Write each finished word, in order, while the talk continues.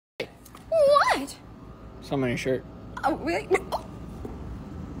What? Something on your shirt. Oh, really?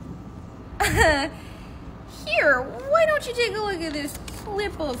 Here, why don't you take a look at this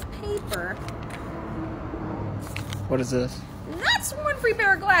slip of paper? What is this? That's one free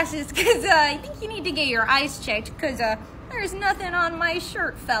pair of glasses, because I think you need to get your eyes checked, because there's nothing on my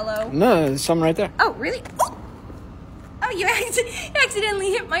shirt, fellow. No, there's something right there. Oh, really? Oh, you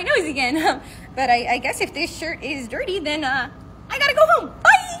accidentally hit my nose again. But I guess if this shirt is dirty, then I gotta go home.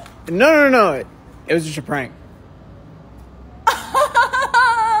 Bye! No. It was just a prank.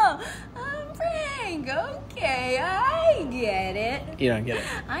 Prank. Okay, I get it. You don't get it.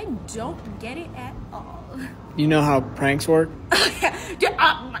 I don't get it at all. You know how pranks work?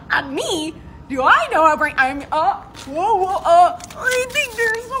 Me? Do I know how prank? I think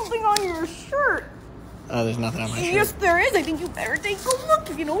there's something on your shirt. Oh, there's nothing on my shirt. Yes, there is. I think you better take a look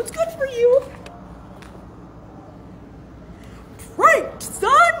if you know what's good for you. Pranked,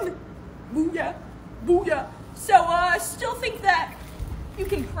 son! Booyah. Booyah. So, still think that you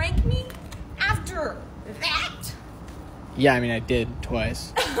can prank me after that? Yeah, I mean, I did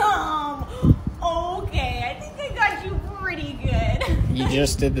twice. Okay. I think I got you pretty good. You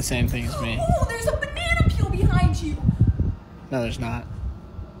just did the same thing as me. Oh, there's a banana peel behind you. No, there's not.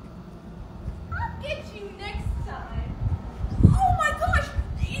 I'll get you next time. Oh my gosh,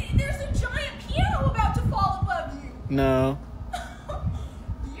 there's a giant piano about to fall above you. No.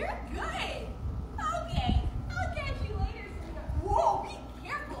 You're good.